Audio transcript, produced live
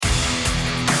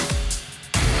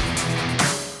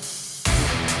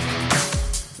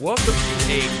Welcome to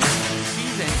a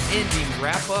season-ending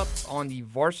wrap-up on the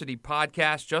Varsity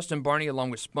Podcast. Justin Barney along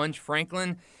with Sponge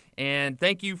Franklin. And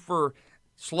thank you for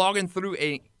slogging through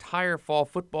an entire fall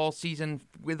football season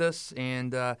with us.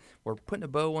 And we're putting a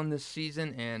bow on this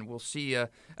season, and we'll see you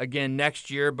again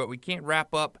next year. But we can't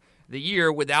wrap up the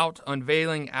year without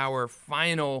unveiling our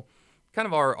final, kind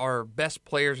of our best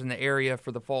players in the area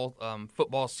for the fall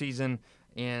football season.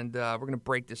 And we're going to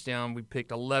break this down. We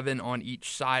picked 11 on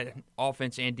each side,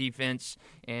 offense and defense.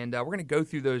 And we're going to go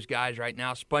through those guys right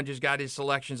now. Sponge has got his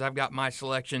selections. I've got my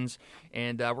selections.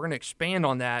 And we're going to expand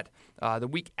on that the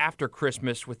week after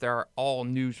Christmas with our All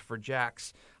News for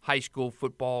Jacks high school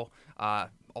football,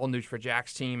 All News for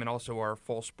Jacks team, and also our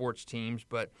fall sports teams.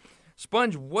 But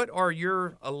Sponge, what are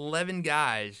your 11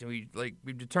 guys? We've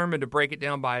determined to break it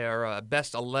down by our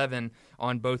best 11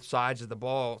 on both sides of the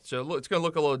ball. So it's going to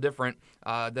look a little different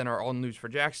than our All News for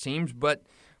Jacks teams. But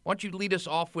why don't you lead us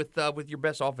off with your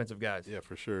best offensive guys? Yeah,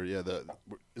 for sure. Yeah,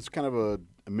 it's kind of a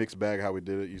mixed bag how we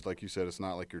did it. Like you said, it's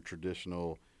not like your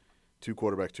traditional 2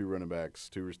 quarterbacks, 2 running backs,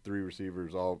 3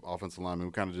 receivers, all offensive linemen.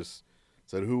 We kind of just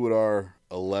said who would our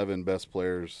 11 best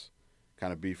players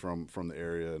kind of be from the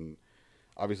area. And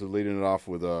obviously, leading it off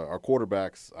with our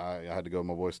quarterbacks, I had to go with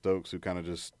my boy Stokes, who kind of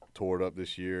just tore it up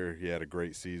this year. He had a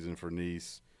great season for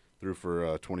Nice, threw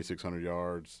for 2,600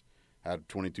 yards, had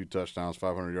 22 touchdowns,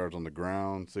 500 yards on the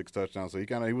ground, 6 touchdowns. So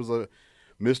he was a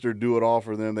Mr. Do-It-All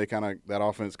for them. That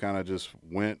offense kind of just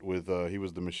went with he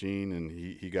was the machine, and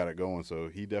he got it going. So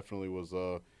he definitely was,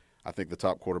 I think, the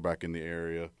top quarterback in the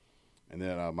area. And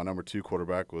then my number 2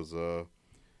 quarterback was the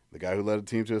guy who led the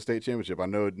team to a state championship. I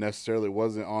know it necessarily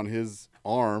wasn't on his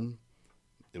arm.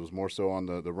 It was more so on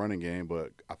the running game,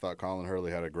 but I thought Colin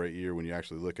Hurley had a great year when you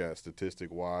actually look at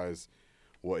statistic-wise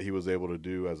what he was able to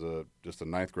do as just a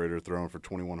ninth grader, throwing for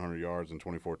 2,100 yards and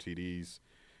 24 TDs,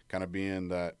 kind of being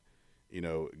that,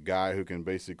 guy who can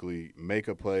basically make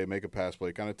a play, make a pass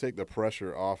play, kind of take the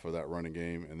pressure off of that running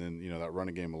game, and then, that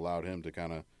running game allowed him to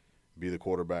kind of be the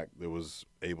quarterback that was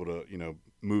able to,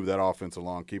 move that offense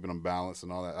along, keeping them balanced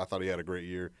and all that. I thought he had a great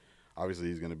year. Obviously,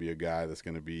 he's going to be a guy that's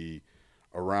going to be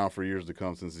around for years to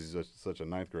come since he's such a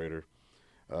ninth grader.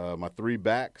 My 3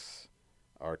 backs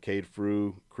are Cade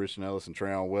Frew, Christian Ellis, and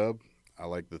Trayon Webb. I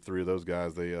like the 3 of those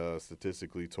guys. They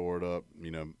statistically tore it up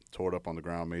on the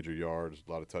ground, major yards,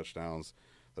 a lot of touchdowns.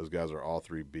 Those guys are all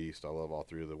 3 beasts. I love all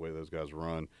 3 of the way those guys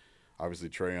run. Obviously,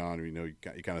 Trayon,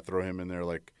 you kind of throw him in there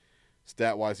like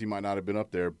stat-wise he might not have been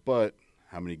up there, but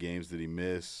how many games did he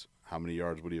miss? How many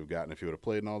yards would he have gotten if he would have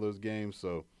played in all those games?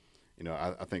 So,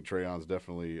 I think Trayon's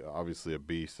definitely obviously a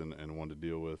beast and one to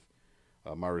deal with.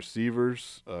 My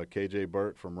receivers, KJ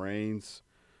Burt from Rains,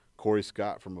 Corey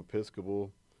Scott from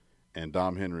Episcopal, and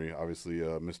Dom Henry, obviously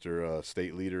Mr.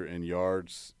 State leader in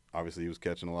yards. Obviously, he was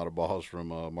catching a lot of balls from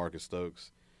Marcus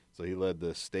Stokes. So he led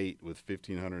the state with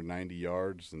 1,590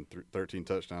 yards and 13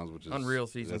 touchdowns, which is unreal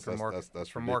season for Marcus. That's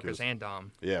from Marcus and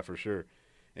Dom. Yeah, for sure.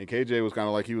 And KJ was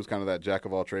he was kind of that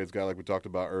jack-of-all-trades guy like we talked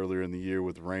about earlier in the year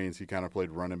with Rains. He kind of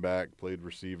played running back, played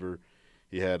receiver.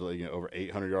 He had over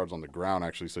 800 yards on the ground,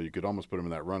 actually, so you could almost put him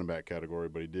in that running back category.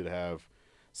 But he did have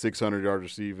 600 yards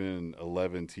receiving,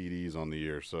 11 TDs on the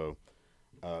year. So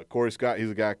Corey Scott,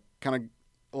 he's a guy kind of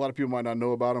a lot of people might not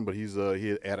know about him, but he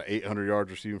had 800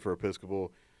 yards receiving for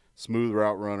Episcopal. Smooth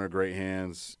route runner, great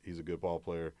hands. He's a good ball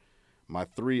player. My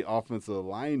 3 offensive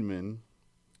linemen,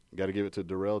 got to give it to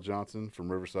Darrell Johnson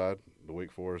from Riverside, the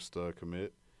Wake Forest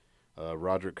commit.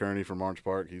 Roderick Kearney from Orange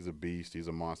Park, he's a beast. He's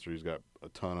a monster. He's got a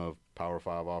ton of Power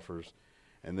 5 offers.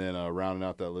 And then rounding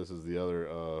out that list is the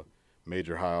other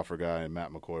major high offer guy,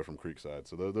 Matt McCoy from Creekside.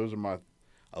 So those are my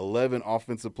 11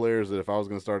 offensive players that if I was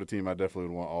going to start a team, I definitely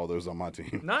would want all those on my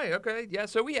team. Nice, okay. Yeah,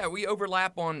 so we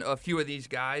overlap on a few of these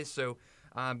guys. So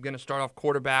I'm going to start off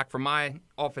quarterback. For my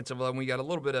offensive 11, we got a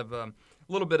little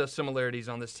bit of similarities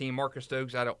on this team. Marcus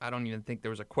Stokes, I don't even think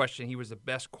there was a question. He was the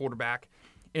best quarterback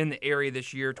in the area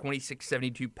this year.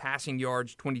 2,672 passing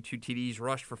yards, 22 TDs,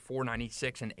 rushed for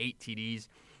 496 and 8 TDs.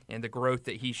 And the growth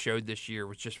that he showed this year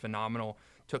was just phenomenal.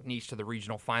 Took Nice to the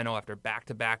regional final after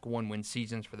back-to-back one-win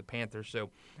seasons for the Panthers. So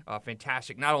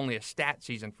fantastic. Not only a stat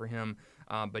season for him,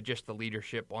 but just the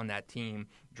leadership on that team,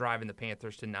 driving the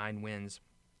Panthers to 9 wins.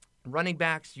 Running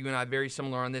backs, you and I very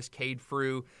similar on this. Cade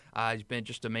Frew, he's been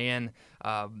just a man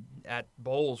at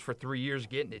Bowles for 3 years,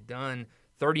 getting it done.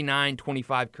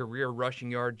 39-25 career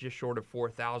rushing yard, just short of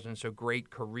 4,000. So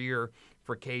great career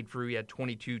for Cade Frew. He had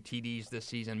 22 TDs this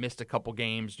season, missed a couple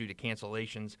games due to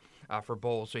cancellations for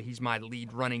Bowles. So he's my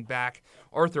lead running back.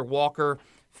 Arthur Walker,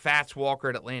 Fats Walker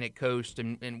at Atlantic Coast,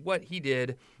 and what he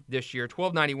did this year,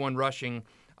 1,291 rushing,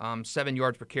 7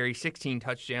 yards per carry, 16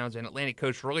 touchdowns, and Atlantic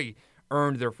Coast really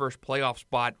earned their first playoff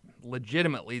spot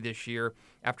legitimately this year.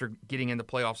 After getting in the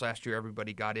playoffs last year,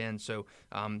 everybody got in. So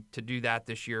to do that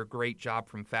this year, great job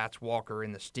from Fats Walker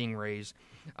and the Stingrays.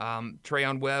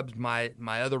 Trayon Webb's my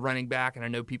other running back, and I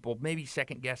know people maybe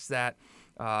second-guess that.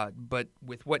 But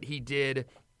with what he did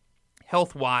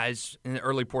health-wise in the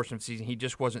early portion of the season, he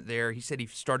just wasn't there. He said he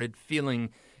started feeling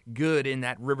good in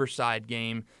that Riverside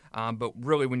game. But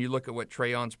really, when you look at what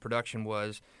Trayon's production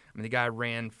was, I mean, the guy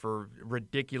ran for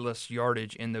ridiculous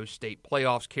yardage in those state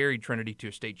playoffs, carried Trinity to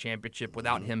a state championship.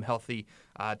 Without him healthy,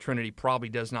 Trinity probably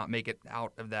does not make it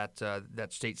out of that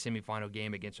state semifinal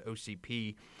game against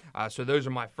OCP. So those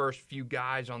are my first few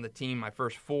guys on the team, my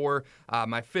first four.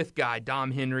 My fifth guy,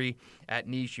 Dom Henry at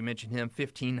Nice, you mentioned him,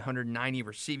 1,590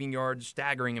 receiving yards,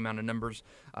 staggering amount of numbers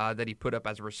that he put up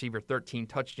as a receiver, 13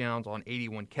 touchdowns on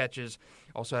 81 catches.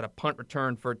 Also had a punt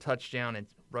return for a touchdown and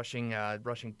rushing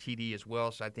TD as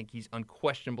well. So I think he's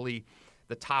unquestionably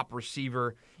the top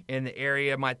receiver in the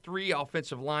area. My three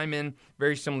offensive linemen,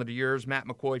 very similar to yours, Matt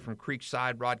McCoy from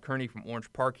Creekside, Rod Kearney from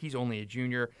Orange Park. He's only a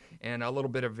junior, and a little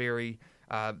bit of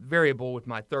variable with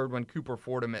my third one, Cooper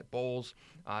Fordham at Bowles.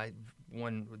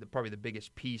 Probably the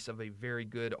biggest piece of a very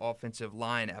good offensive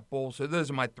line at Bowles. So those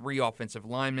are my three offensive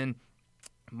linemen.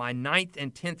 My 9th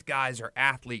and 10th guys are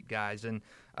athlete guys, and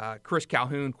Chris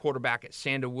Calhoun, quarterback at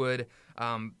Sandalwood,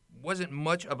 wasn't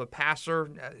much of a passer,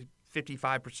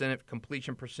 55%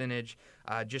 completion percentage,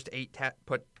 just 8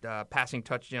 passing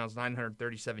touchdowns,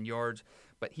 937 yards,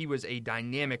 but he was a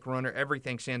dynamic runner.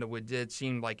 Everything Sandalwood did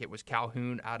seemed like it was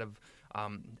Calhoun out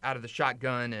of the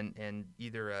shotgun and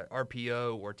either a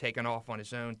RPO or taken off on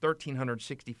his own.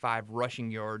 1,365 rushing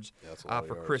yards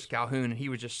for Chris Calhoun, and he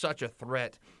was just such a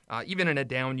threat. Even in a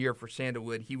down year for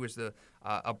Sandalwood, he was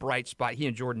a bright spot. He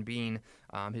and Jordan Bean,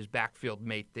 his backfield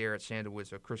mate there at Sandalwood,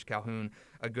 so Chris Calhoun,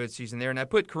 a good season there. And I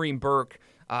put Kareem Burke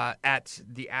at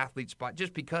the athlete spot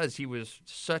just because he was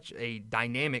such a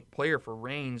dynamic player for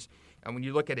Raines. And when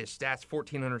you look at his stats,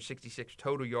 1,466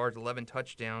 total yards, 11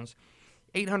 touchdowns,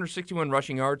 861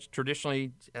 rushing yards.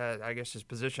 Traditionally, I guess his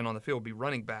position on the field would be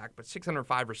running back, but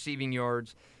 605 receiving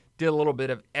yards. Did a little bit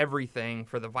of everything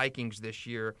for the Vikings this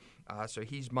year. So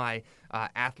he's my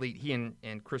athlete. He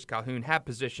and Chris Calhoun have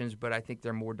positions, but I think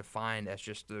they're more defined as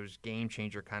just those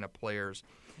game-changer kind of players.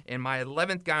 And my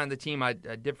 11th guy on the team, I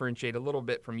differentiate a little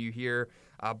bit from you here,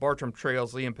 Bartram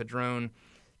Trails, Liam Padron,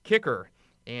 kicker.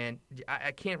 And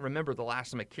I can't remember the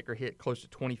last time a kicker hit close to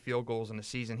 20 field goals in a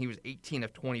season. He was 18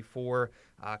 of 24,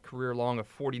 career long of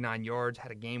 49 yards,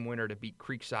 had a game winner to beat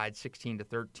Creekside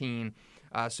 16-13.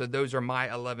 So those are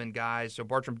my 11 guys. So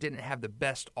Bartram didn't have the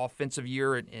best offensive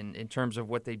year in terms of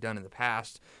what they've done in the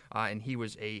past, and he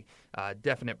was a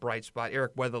definite bright spot.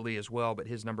 Eric Weatherly as well, but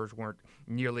his numbers weren't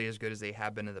nearly as good as they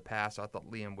have been in the past. I thought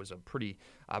Liam was a pretty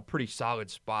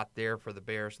solid spot there for the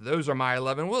Bears. So those are my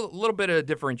 11. Well, a little bit of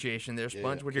differentiation there,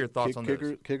 Sponge. What are your thoughts on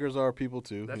those? Kickers are people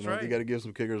too. That's right. You got to give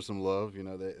some kickers some love.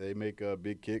 They make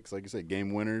big kicks, like you said,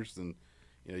 game winners, and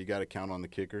you got to count on the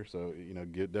kicker. So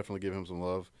definitely give him some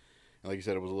love. And like you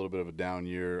said, it was a little bit of a down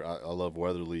year. I love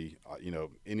Weatherly.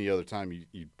 Any other time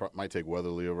you might take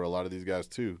Weatherly over a lot of these guys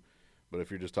too. But if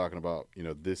you're just talking about,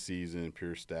 this season,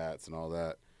 pure stats and all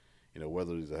that,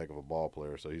 Weatherly's a heck of a ball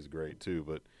player, so he's great too.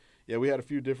 But, yeah, we had a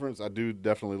few differences. I do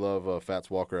definitely love Fats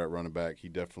Walker at running back. He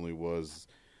definitely was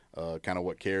kind of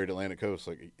what carried Atlantic Coast,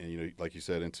 like you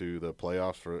said, into the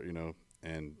playoffs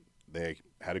and they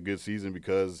had a good season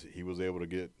because he was able to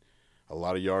get a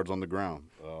lot of yards on the ground.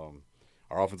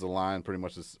 Our offensive line pretty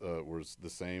much was the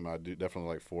same. I do definitely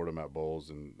like Fordham at Bowles,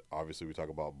 and obviously we talk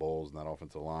about Bowles and that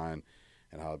offensive line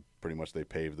and how pretty much they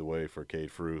paved the way for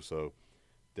Cade Frew. So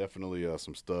definitely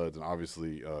some studs, and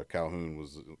obviously Calhoun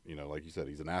was, like you said,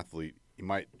 he's an athlete. He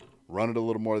might run it a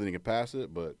little more than he can pass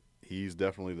it, but he's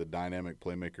definitely the dynamic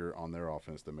playmaker on their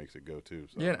offense that makes it go too.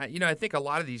 So. Yeah, I think a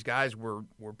lot of these guys were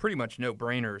pretty much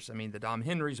no-brainers. I mean, the Dom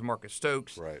Henrys, Marcus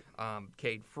Stokes, right.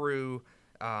 Cade Frew.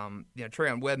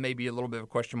 Trayon Webb may be a little bit of a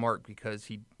question mark because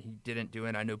he didn't do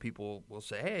it. I know people will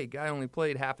say, "Hey, guy only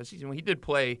played half a season." Well, he did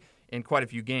play in quite a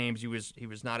few games. He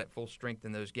was not at full strength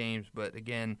in those games, but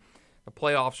again, the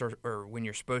playoffs are when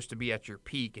you're supposed to be at your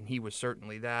peak, and he was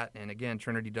certainly that. And again,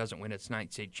 Trinity doesn't win its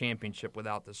ninth state championship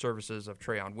without the services of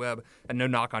Trayon Webb. And no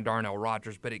knock on Darnell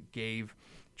Rogers, but it gave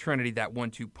Trinity that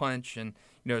 1-2 punch. And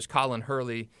as Colin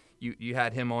Hurley, you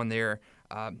had him on there.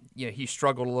 He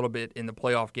struggled a little bit in the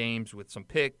playoff games with some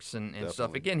picks and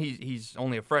stuff. Again, he's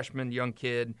only a freshman, young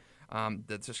kid.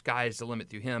 The sky is the limit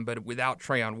through him. But without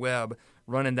Trayon Webb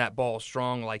running that ball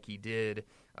strong like he did,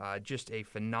 just a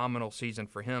phenomenal season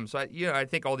for him. So, I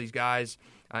think all these guys,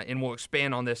 and we'll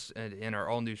expand on this in our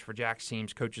All News for Jacks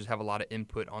teams. Coaches have a lot of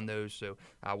input on those, so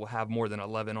we'll have more than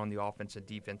 11 on the offense and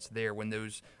defense there when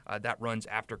those that runs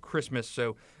after Christmas.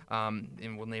 So,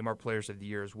 and we'll name our players of the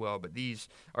year as well. But these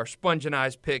are Sponge and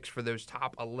I's picks for those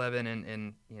top 11,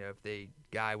 and if the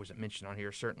guy wasn't mentioned on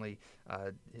here, certainly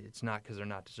it's not because they're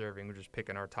not deserving. We're just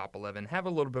picking our top 11. Have a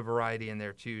little bit of variety in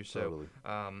there too. So, Totally.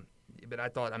 but I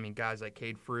thought, guys like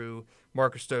Cade Frew,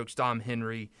 Marcus Stokes, Dom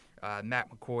Henry, Matt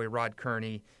McCoy, Rod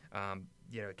Kearney,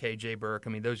 KJ Burke.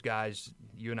 Those guys,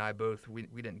 you and I both, we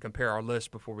didn't compare our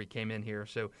list before we came in here.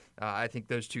 So I think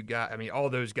those two guys, all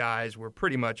those guys were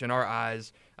pretty much, in our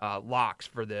eyes, locks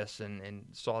for this and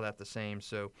saw that the same.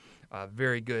 So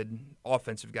very good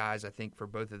offensive guys, I think, for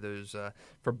both of those,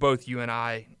 for both you and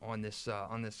I on this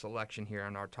selection here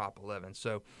on our top 11.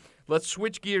 So let's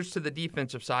switch gears to the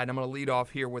defensive side. I'm going to lead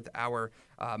off here with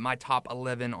my top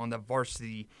 11 on the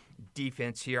varsity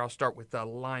defense here. I'll start with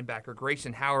linebacker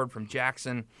Grayson Howard from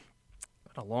Jackson.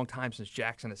 Been a long time since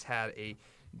Jackson has had a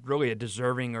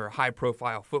deserving or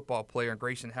high-profile football player, and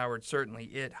Grayson Howard certainly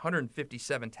it.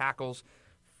 157 tackles,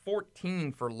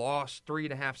 14 for loss,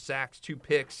 3.5 sacks, 2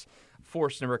 picks,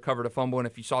 forced and recovered a fumble. And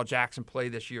if you saw Jackson play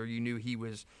this year, you knew he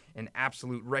was an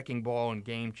absolute wrecking ball and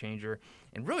game changer.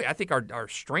 And really, I think our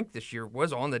strength this year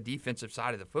was on the defensive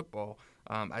side of the football.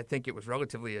 I think it was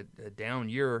relatively a down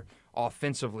year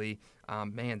offensively.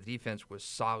 The defense was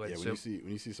solid. Yeah,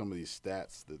 when you see some of these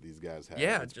stats that these guys have,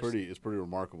 it's pretty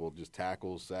remarkable. Just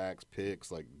tackles, sacks,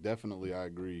 picks. Definitely, I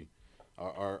agree.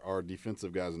 Our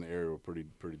defensive guys in the area were pretty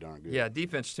darn good. Yeah,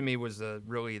 defense to me was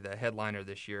really the headliner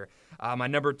this year. My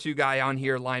number 2 guy on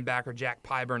here, linebacker Jack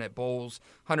Pyburn at Bolles,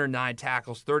 109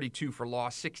 tackles, 32 for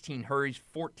loss, 16 hurries,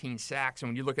 14 sacks. And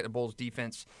when you look at the Bolles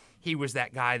defense, he was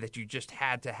that guy that you just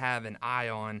had to have an eye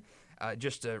on,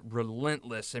 just a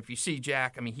relentless. If you see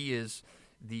Jack, he is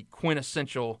the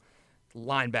quintessential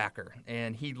linebacker,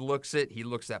 and he looks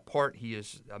that part. He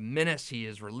is a menace. He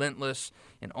is relentless,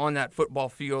 and on that football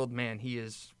field, man, he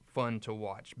is fun to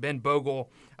watch. Ben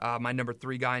Bogle, my number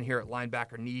 3 guy in here at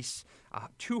linebacker Nice,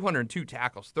 202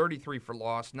 tackles, 33 for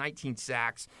loss, 19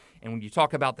 sacks. And when you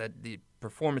talk about the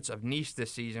performance of Nice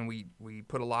this season, we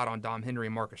put a lot on Dom Henry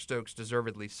and Marcus Stokes,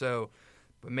 deservedly so.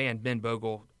 But man, Ben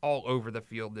Bogle all over the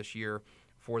field this year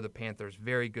for the Panthers.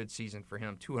 Very good season for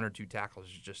him. 202 tackles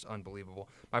is just unbelievable.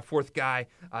 My 4th guy,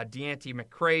 Deante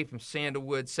McCray from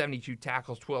Sandalwood, 72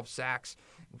 tackles, 12 sacks.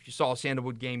 If you saw a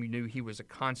Sandalwood game, you knew he was a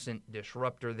constant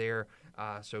disruptor there.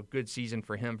 So good season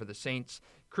for him for the Saints.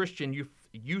 Christian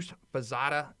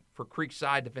Ufazada for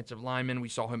Creekside, defensive lineman. We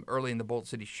saw him early in the Bolt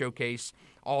City Showcase,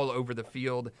 all over the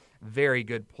field. Very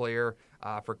good player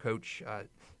for Coach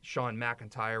Sean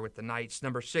McIntyre with the Knights.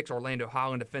 Number 6, Orlando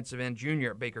Holland, defensive end,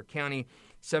 junior at Baker County,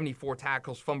 74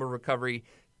 tackles, fumble recovery,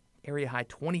 area high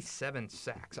 27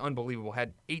 sacks. Unbelievable.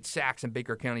 Had 8 sacks in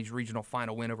Baker County's regional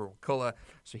final win over Wakulla,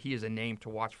 so he is a name to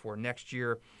watch for next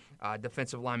year.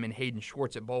 Defensive lineman Hayden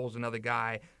Schwartz at Bolles, another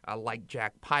guy like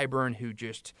Jack Pyburn, who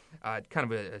just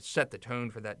set the tone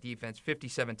for that defense.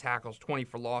 57 tackles, 20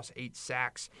 for loss, 8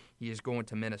 sacks. He is going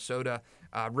to Minnesota.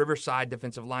 Riverside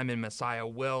defensive lineman Messiah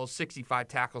Wells, 65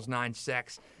 tackles, 9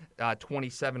 sacks,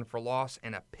 27 for loss,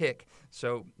 and a pick.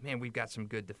 So, man, we've got some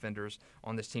good defenders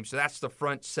on this team. So that's the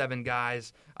front 7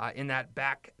 guys. In that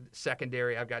back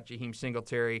secondary, I've got Jaheim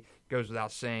Singletary. Goes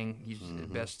without saying, he's the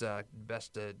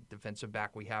best defensive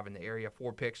back we have in the area.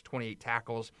 4 picks, 28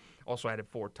 tackles. Also added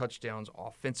 4 touchdowns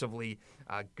offensively.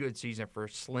 Good season for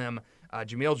Slim.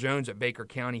 Jameel Jones at Baker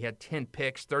County had 10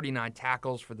 picks, 39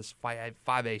 tackles for this 5A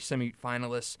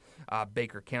semifinalists.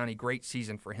 Baker County, great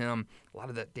season for him. A lot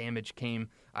of that damage came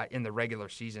in the regular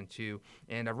season too.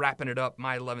 And wrapping it up,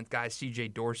 my 11th guy, C.J.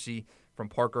 Dorsey from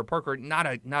Parker. Parker, not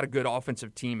a good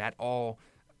offensive team at all.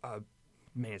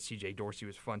 Man, C.J. Dorsey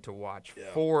was fun to watch.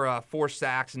 Yeah. 4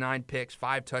 sacks, 9 picks,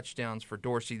 5 touchdowns for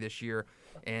Dorsey this year.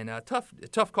 And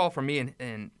tough call for me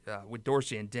and with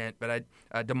Dorsey and Dent, but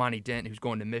Damani Dent, who's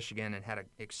going to Michigan and had an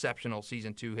exceptional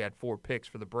season too. He had 4 picks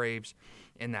for the Braves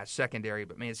in that secondary.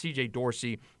 But man, C.J.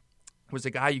 Dorsey was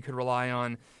a guy you could rely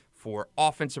on for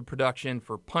offensive production,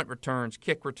 for punt returns,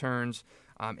 kick returns,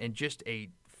 and just a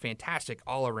fantastic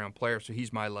all-around player. So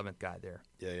he's my 11th guy there.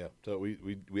 Yeah. So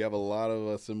we have a lot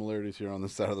of similarities here on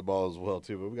this side of the ball as well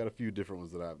too. But we got a few different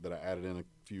ones that I added in, a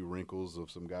few wrinkles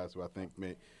of some guys who I think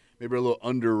maybe are a little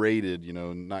underrated.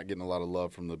 Not getting a lot of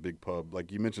love from the big pub.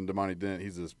 Like you mentioned, Damani Dent,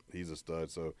 he's a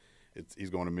stud. So he's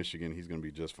going to Michigan. He's going to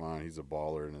be just fine. He's a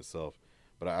baller in itself.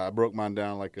 But I broke mine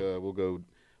down like we'll go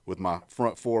with my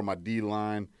front 4, my D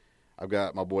line. I've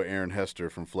got my boy Aaron Hester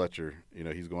from Fletcher.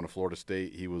 He's going to Florida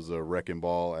State. He was a wrecking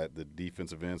ball at the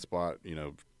defensive end spot,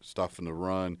 stuffing the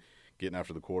run, getting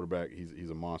after the quarterback. He's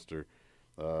a monster.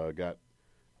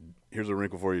 Here's a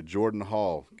wrinkle for you. Jordan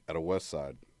Hall out of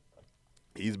Westside.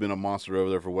 He's been a monster over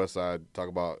there for Westside. Talk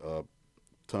about a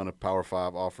ton of Power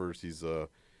 5 offers.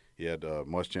 He had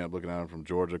Muschamp looking at him from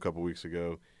Georgia a couple weeks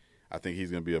ago. I think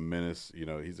he's going to be a menace,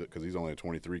 because he's only a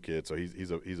 23 kid, so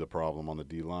he's a problem on the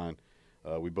D-line.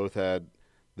 We both had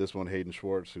this one, Hayden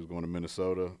Schwartz, who's going to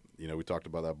Minnesota. We talked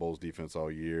about that Bulls defense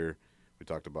all year. We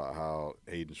talked about how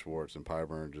Hayden Schwartz and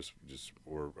Pyburn just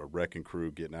were a wrecking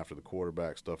crew getting after the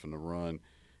quarterback, stuffing the run,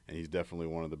 and he's definitely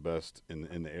one of the best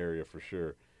in the area for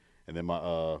sure. And then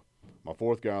my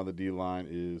fourth guy on the D-line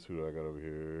is, who do I got over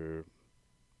here?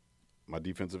 My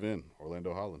defensive end,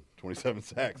 Orlando Holland, 27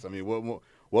 sacks. I mean,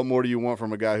 what more do you want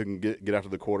from a guy who can get after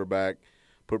the quarterback,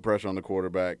 put pressure on the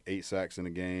quarterback, 8 sacks in a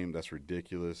game? That's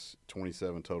ridiculous.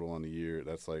 27 total on the year.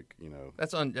 That's like,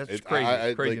 That's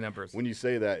crazy. Crazy like, numbers. When you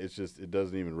say that, it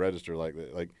doesn't even register like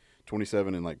that. Like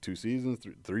 27 in like 2 seasons,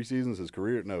 3 seasons, his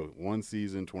career? No, 1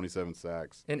 season, 27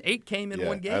 sacks. And 8 came in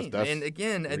one game. That's and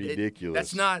again,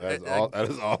 ridiculous. that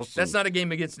is awesome. That's not a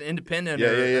game against an independent or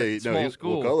a small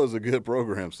school. Wakulla's a good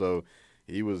program, so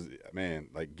he was,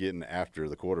 like getting after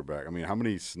the quarterback. I mean, how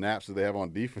many snaps did they have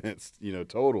on defense,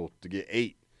 total to get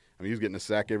 8? I mean, he was getting a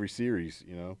sack every series,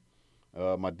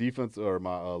 My defense or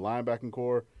my linebacking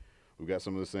core, we got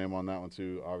some of the same on that one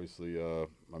too. Obviously,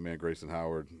 my man Grayson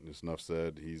Howard, as Nuff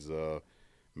said, he's a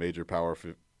major Power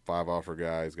 5 offer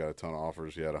guy. He's got a ton of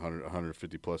offers. He had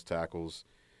 150-plus tackles,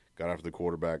 got after the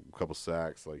quarterback, a couple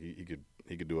sacks. Like, he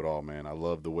could do it all, man. I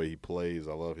love the way he plays.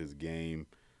 I love his game.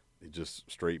 He's just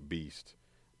straight beast.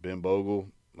 Ben Bogle,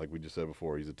 like we just said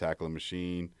before, he's a tackling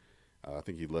machine. I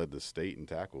think he led the state in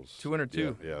tackles.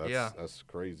 202. That's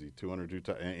crazy.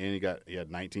 202, and he had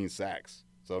 19 sacks.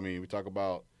 So I mean, we talk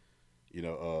about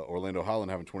Orlando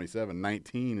Holland having 27.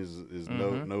 19 is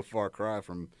no far cry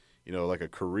from like a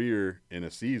career in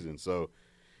a season. So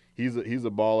he's a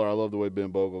baller. I love the way Ben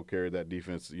Bogle carried that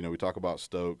defense. We talk about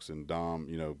Stokes and Dom.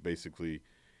 Basically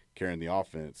carrying the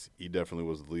offense. He definitely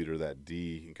was the leader of that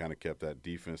D and kind of kept that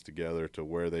defense together to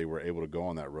where they were able to go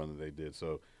on that run that they did.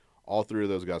 So all 3 of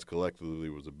those guys collectively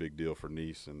was a big deal for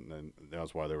Nice, and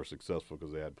that's why they were successful,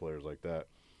 because they had players like that.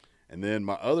 And then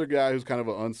my other guy, who's kind of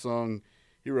an unsung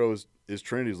hero, is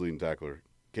Trinity's leading tackler.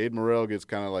 Cade Morrell gets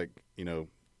kind of like,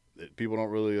 people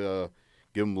don't really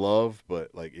give him love,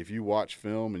 but like if you watch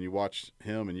film and you watch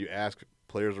him and you ask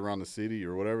players around the city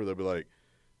or whatever, they'll be like,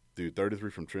 dude,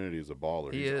 33 from Trinity is a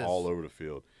baller. He's all over the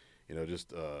field.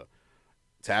 Just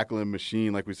tackling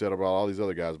machine, like we said about all these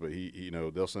other guys, but he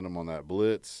they'll send him on that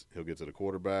blitz. He'll get to the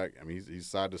quarterback. I mean, he's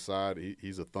side to side.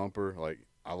 He's a thumper. Like,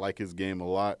 I like his game a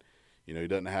lot. He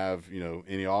doesn't have,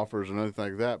 any offers or anything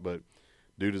like that, but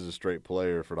dude is a straight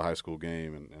player for the high school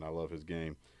game, and I love his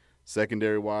game.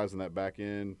 Secondary-wise in that back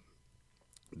end,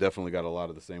 definitely got a lot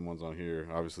of the same ones on here.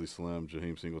 Obviously, Slim,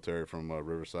 Jaheim Singletary from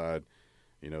Riverside.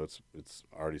 It's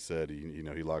already said,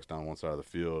 he locks down one side of the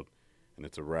field, and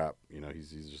it's a wrap.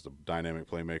 He's just a dynamic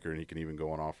playmaker, and he can even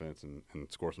go on offense and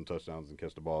score some touchdowns and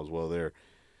catch the ball as well there.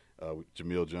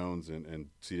 Jameel Jones and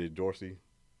C.J. Dorsey,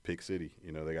 Pick City.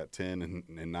 They got 10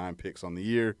 and 9 picks on the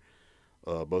year.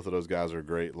 Both of those guys are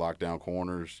great lockdown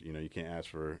corners. You can't ask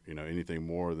for, anything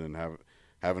more than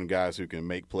having guys who can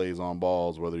make plays on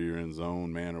balls, whether you're in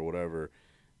zone, man, or whatever.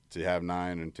 To have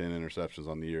 9 and 10 interceptions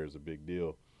on the year is a big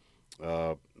deal.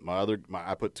 I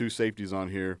put 2 safeties on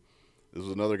here. This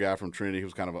was another guy from Trinity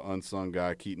who's kind of an unsung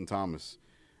guy, Keaton Thomas.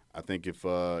 I think if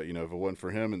it wasn't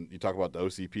for him, and you talk about the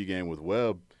OCP game with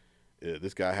Webb,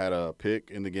 this guy had a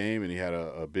pick in the game, and he had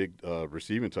a big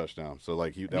receiving touchdown. So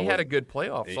like he had a good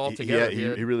playoffs altogether.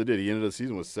 He really did. He ended the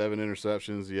season with 7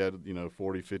 interceptions. He had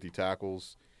 40, 50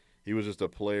 tackles. He was just a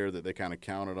player that they kind of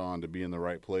counted on to be in the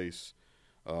right place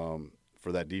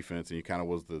for that defense, and he kind of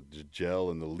was the gel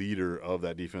and the leader of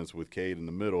that defense with Cade in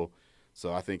the middle.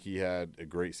 So I think he had a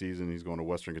great season. He's going to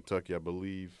Western Kentucky, I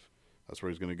believe. That's where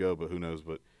he's going to go, but who knows.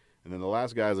 And then the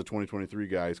last guy is a 2023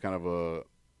 guy. He's kind of a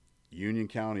Union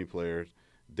County player,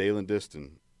 Dalen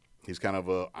Diston. He's kind of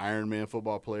a Ironman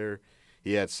football player.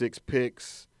 He had 6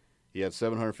 picks. He had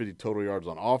 750 total yards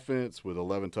on offense with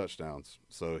 11 touchdowns.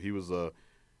 So he was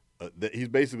he's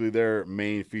basically their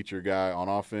main feature guy on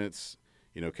offense,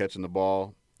 catching the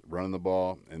ball, running the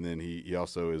ball, and then he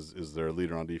also is their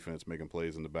leader on defense, making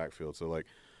plays in the backfield. So, like,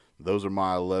 those are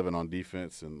my 11 on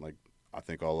defense, and, like, I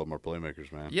think all of them are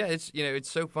playmakers, man. Yeah, it's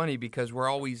so funny because we're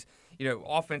always,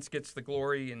 offense gets the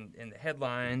glory and the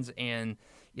headlines, and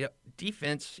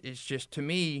defense is just, to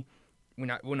me,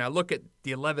 when I look at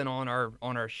the 11 on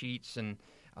our sheets, and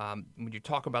when you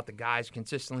talk about the guys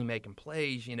consistently making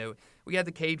plays, we had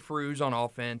the Cade Frews on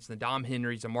offense, the Dom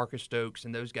Henrys, the Marcus Stokes,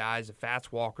 and those guys, the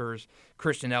Fats Walkers,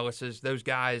 Christian Ellis's, those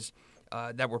guys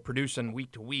that were producing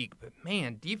week to week. But,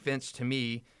 man, defense to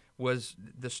me was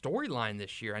the storyline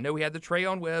this year. I know we had the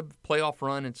Trayon Webb playoff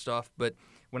run and stuff, but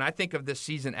when I think of this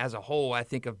season as a whole, I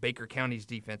think of Baker County's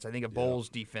defense. I think of Bowles'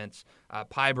 defense,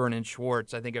 Pyburn and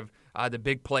Schwartz. I think of the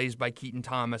big plays by Keaton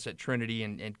Thomas at Trinity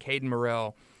and Caden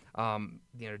Morrell.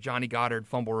 Johnny Goddard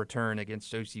fumble return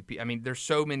against OCP. I mean, there's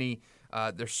so many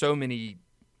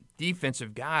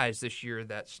defensive guys this year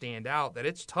that stand out that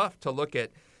it's tough to look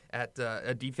at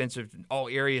a defensive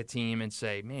all-area team and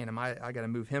say, man, I got to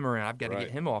move him around. I've got to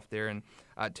get him off there. And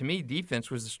to me, defense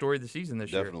was the story of the season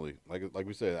this year. Definitely. Like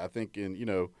we said, I think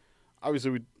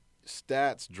obviously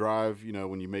stats drive,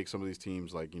 when you make some of these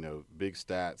teams, big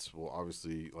stats will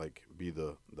obviously, be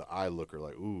the eye looker,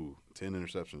 10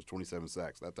 interceptions, 27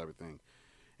 sacks, that type of thing.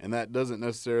 And that doesn't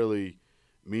necessarily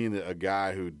mean that a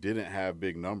guy who didn't have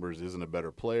big numbers isn't a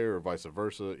better player or vice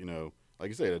versa, Like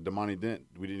you said, Damani Dent,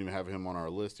 we didn't even have him on our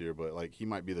list here, but he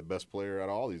might be the best player out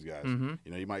of all these guys.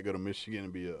 Mm-hmm. He might go to Michigan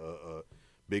and be a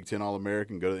Big Ten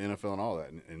All-American, go to the NFL and all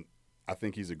that. And I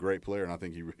think he's a great player, and I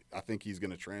think he's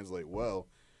going to translate well.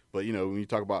 But when you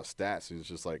talk about stats, it's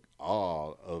just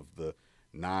all of the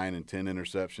 9 and 10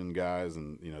 interception guys,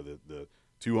 and the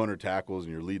 200 tackles,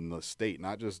 and you're leading the state,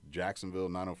 not just Jacksonville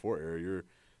 904 area. You're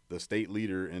the state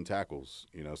leader in tackles.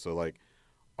 So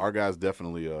our guys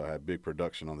definitely had big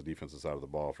production on the defensive side of the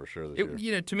ball for sure this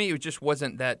year. To me, it just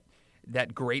wasn't that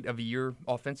great of a year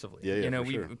offensively. Yeah,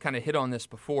 we kind of hit on this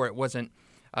before. It wasn't,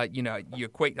 you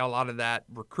equate a lot of that.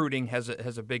 Recruiting has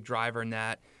a big driver in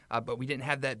that, but we didn't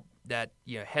have that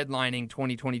headlining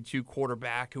 2022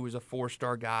 quarterback who was a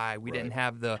 4-star guy. We didn't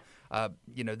have the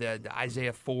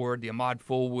Isaiah Ford, the Ahmad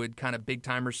Fullwood kind of big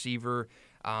time receiver.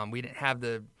 We didn't have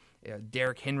the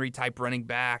Derrick Henry type running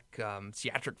back,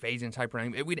 Seatric Faison type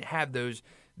running back. We didn't have those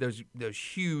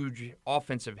huge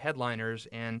offensive headliners,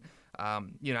 and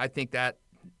I think that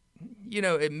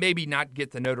it maybe not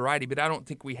get the notoriety, but I don't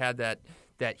think we had that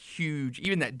huge,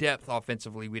 even that depth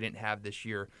offensively we didn't have this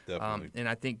year. Definitely. And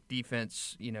I think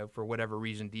defense, for whatever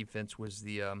reason, defense was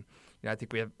the I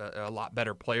think we have a lot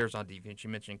better players on defense.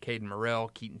 You mentioned Caden Morrell,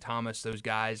 Keaton Thomas, those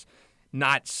guys.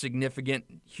 Not significant,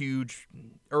 huge,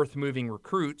 earth-moving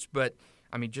recruits, but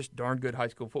just darn good high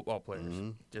school football players.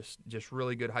 Mm-hmm. Just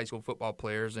really good high school football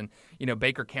players. And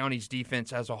Baker County's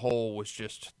defense as a whole was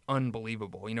just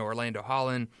unbelievable. Orlando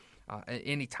Holland.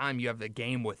 Anytime you have the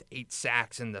game with 8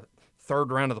 sacks in the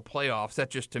third round of the playoffs, that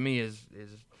just to me is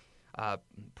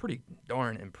pretty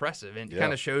darn impressive, and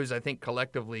kind of shows, I think,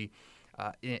 collectively.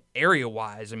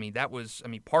 Area-wise,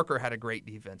 Parker had a great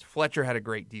defense. Fletcher had a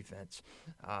great defense.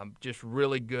 Just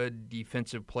really good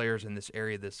defensive players in this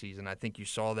area this season. I think you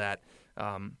saw that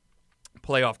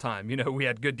playoff time. We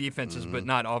had good defenses, but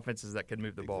not offenses that could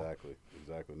move the ball.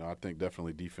 Exactly. No, I think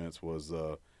definitely defense was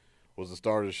the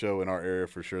star of the show in our area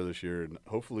for sure this year. And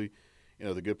hopefully,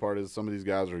 the good part is some of these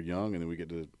guys are young, and then we get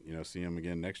to, see them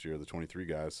again next year, the 23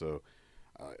 guys. So,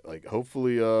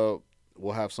 hopefully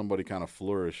we'll have somebody kind of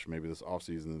flourish maybe this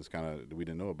offseason that's kind of we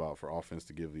didn't know about for offense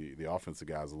to give the offensive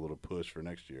guys a little push for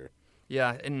next year.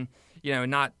 Yeah, and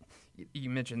you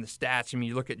mentioned the stats.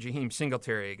 You look at Jaheim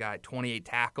Singletary, a guy 28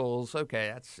 tackles.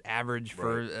 Okay, that's average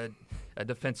for a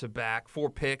defensive back. 4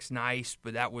 picks, nice,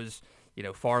 but that was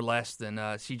far less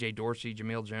than C.J. Dorsey,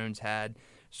 Jamil Jones had.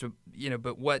 So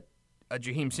but what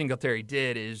Jaheim Singletary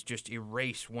did is just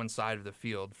erase one side of the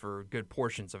field for good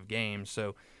portions of games.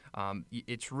 So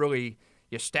it's really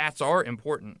your stats are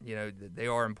important. They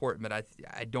are important, but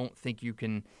I don't think you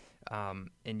can.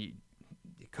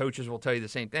 Coaches will tell you the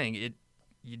same thing.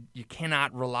 You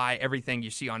cannot rely everything you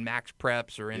see on Max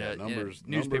Preps or in numbers, a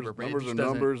newspaper. Numbers are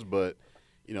numbers, but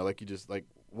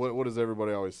what does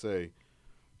everybody always say?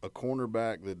 A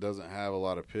cornerback that doesn't have a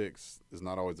lot of picks is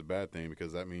not always a bad thing,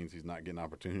 because that means he's not getting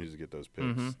opportunities to get those picks.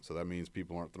 Mm-hmm. So that means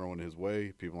people aren't throwing his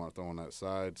way, people aren't throwing that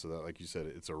side. So that, like you said,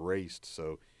 it's erased.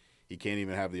 So he can't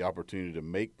even have the opportunity to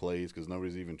make plays because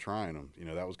nobody's even trying them.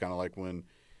 That was kind of like when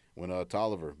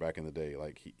Tolliver back in the day,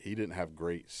 he didn't have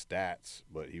great stats,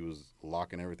 but he was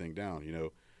locking everything down.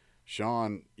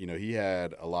 Sean, he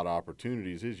had a lot of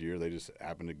opportunities his year. They just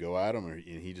happened to go at him, and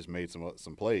he just made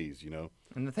some plays.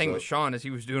 And the thing with Sean is he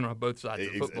was doing on both sides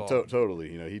of football. Totally.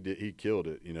 He killed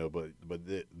it. But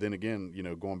then again,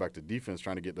 going back to defense,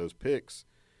 trying to get those picks.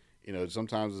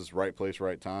 Sometimes it's right place,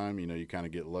 right time. You kind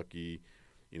of get lucky.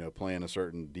 Playing a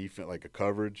certain defense, like a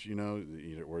coverage,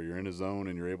 where you're in a zone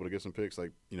and you're able to get some picks.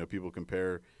 People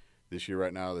compare this year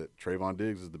right now that Trayvon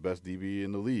Diggs is the best DB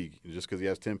in the league just because he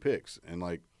has 10 picks. And,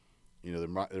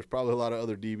 there's probably a lot of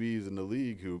other DBs in the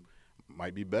league who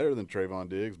might be better than Trayvon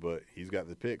Diggs, but he's got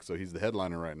the pick, so he's the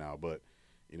headliner right now. But,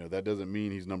 that doesn't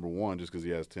mean he's number one just because he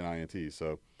has 10 INTs.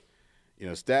 So,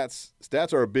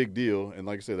 stats are a big deal, and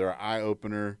like I said, they're an eye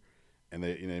opener, and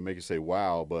they make you say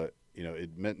wow. But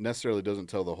it necessarily doesn't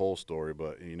tell the whole story,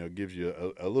 but it gives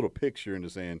you a little picture into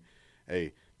saying,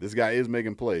 hey, this guy is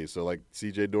making plays. So like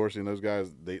C.J. Dorsey and those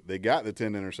guys, they got the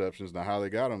 10 interceptions. Now how they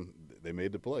got them, they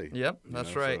made the play. Yep,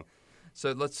 that's right.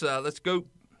 So let's go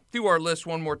through our list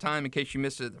one more time in case you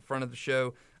missed it at the front of the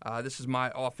show. This is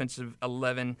my offensive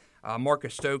 11.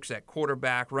 Marcus Stokes at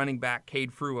quarterback, running back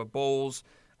Cade Frew of Bowles,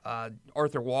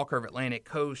 Arthur Walker of Atlantic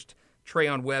Coast,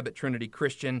 Trayon Webb at Trinity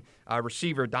Christian,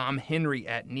 receiver Dom Henry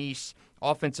at Nice,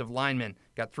 offensive linemen,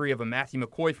 got 3 of them, Matthew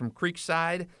McCoy from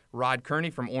Creekside, Rod Kearney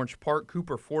from Orange Park,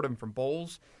 Cooper Fordham from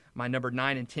Bowles. My number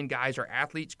 9 and 10 guys are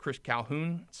athletes, Chris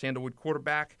Calhoun, Sandalwood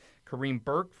quarterback, Kareem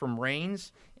Burke from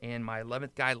Rains, and my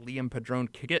 11th guy, Liam Padron,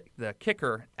 the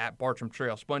kicker at Bartram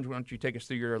Trail. Sponge, why don't you take us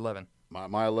through your 11?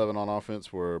 My 11 on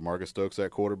offense were Marcus Stokes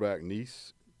at quarterback,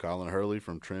 Nice, Colin Hurley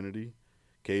from Trinity,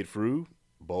 Cade Frew,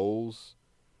 Bowles,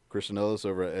 Christian Ellis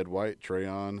over at Ed White,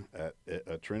 Trayon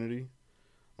at Trinity,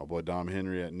 my boy Dom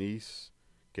Henry at Nice,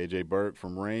 KJ Burke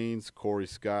from Rains, Corey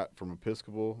Scott from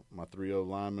Episcopal. My 3-0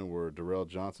 linemen were Darrell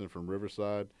Johnson from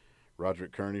Riverside,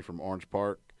 Roderick Kearney from Orange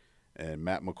Park, and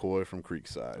Matt McCoy from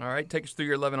Creekside. All right, take us through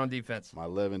your 11 on defense. My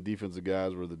 11 defensive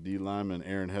guys were the D lineman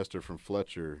Aaron Hester from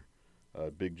Fletcher,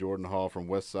 Big Jordan Hall from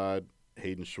Westside,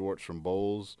 Hayden Schwartz from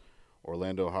Bowles,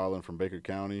 Orlando Holland from Baker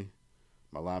County.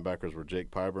 My linebackers were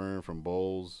Jake Pyburn from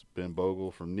Bowles, Ben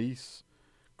Bogle from Nice,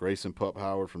 Grayson Pup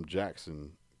Howard from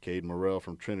Jackson, Cade Morrell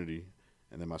from Trinity,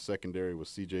 and then my secondary was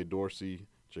C.J. Dorsey,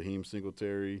 Jaheim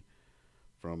Singletary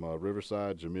from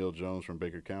Riverside, Jamil Jones from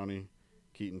Baker County,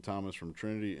 Keaton Thomas from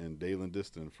Trinity, and Dalen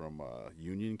Diston from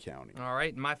Union County. All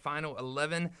right, my final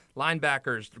 11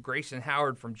 linebackers, Grayson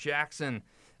Howard from Jackson,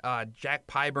 Jack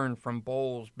Pyburn from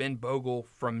Bowles, Ben Bogle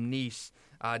from Nice,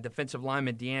 defensive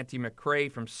lineman Deante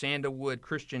McCray from Sandalwood,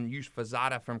 Christian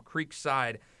Yusfazada from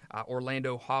Creekside,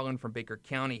 Orlando Holland from Baker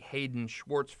County, Hayden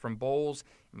Schwartz from Bowles,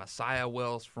 Messiah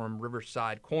Wells from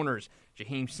Riverside. Corners,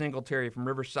 Jaheim Singletary from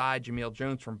Riverside, Jamil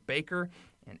Jones from Baker,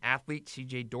 and athlete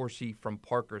C.J. Dorsey from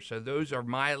Parker. So those are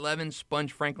my 11,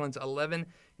 Sponge Franklin's 11,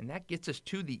 and that gets us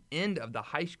to the end of the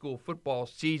high school football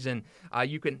season.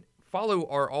 You can follow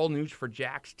our All News for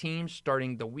Jacks teams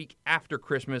starting the week after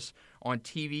Christmas on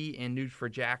TV and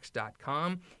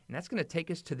newsforjacks.com, and that's going to take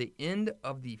us to the end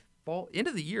of the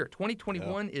year.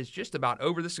 2021 is just about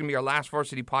over. This is going to be our last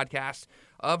varsity podcast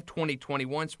of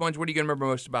 2021. Sponge, what are you going to remember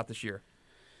most about this year?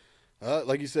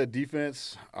 Like you said,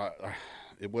 defense.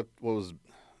 What was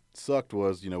sucked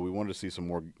was, we wanted to see some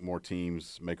more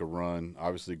teams make a run.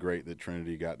 Obviously, great that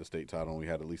Trinity got the state title and we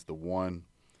had at least the one.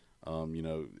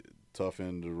 Tough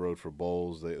end of the road for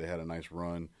Bowles. They had a nice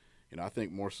run. I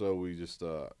think more so we just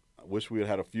wish we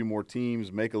had a few more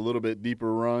teams make a little bit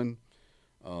deeper run.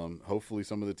 Hopefully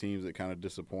some of the teams that kind of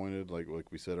disappointed, like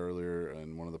we said earlier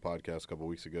in one of the podcasts a couple of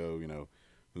weeks ago,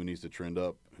 who needs to trend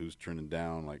up, who's trending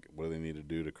down, like what do they need to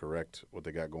do to correct what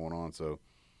they got going on. So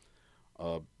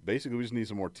basically we just need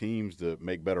some more teams to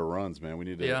make better runs, man. We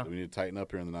need to tighten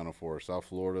up here in the 904. South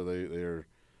Florida, they're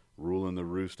ruling the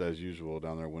roost as usual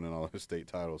down there, winning all the state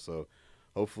titles. So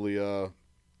hopefully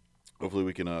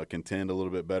we can contend a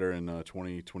little bit better in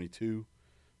 2022.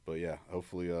 But yeah,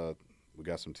 hopefully we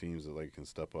got some teams that can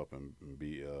step up and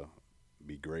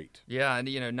be great. Yeah,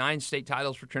 and 9 state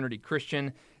titles for Trinity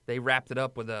Christian. They wrapped it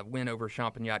up with a win over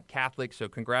Champagnat Catholic. So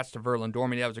congrats to Verlin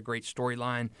Dorman. That was a great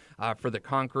storyline for the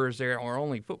Conquerors there. Our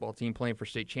only football team playing for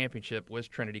state championship was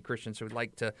Trinity Christian. So we'd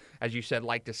like to, as you said,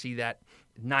 see that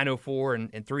 904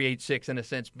 and 386 in a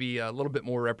sense be a little bit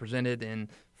more represented in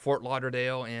Fort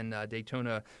Lauderdale and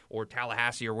Daytona or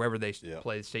Tallahassee or wherever they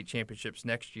play the state championships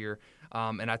next year.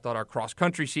 And I thought our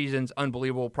cross-country season's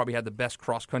unbelievable. Probably had the best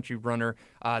cross-country runner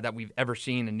that we've ever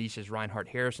seen in Nice's Reinhardt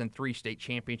Harrison. 3 state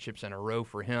championships in a row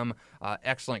for him.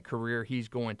 Excellent career. He's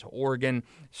going to Oregon.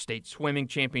 State swimming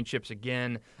championships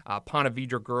again. Ponte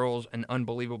Vedra girls, an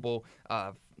unbelievable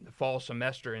fall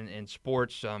semester in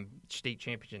sports, state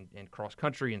champion in cross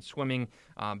country and swimming,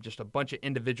 just a bunch of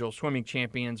individual swimming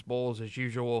champions. Bowles, as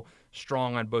usual,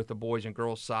 strong on both the boys and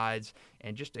girls sides,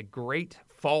 and just a great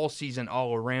fall season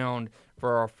all around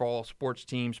for our fall sports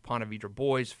teams. Ponte Vedra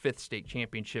boys, 5th state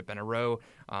championship in a row.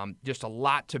 Just a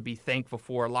lot to be thankful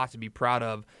for, a lot to be proud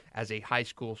of as a high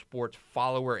school sports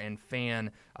follower and fan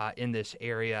in this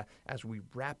area as we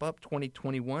wrap up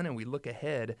 2021 and we look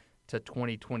ahead to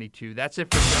 2022. That's it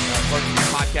for the Varsity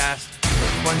Podcast.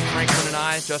 Sponge Franklin and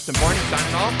I, Justin Barney,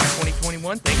 signing off for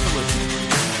 2021. Thanks for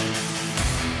listening.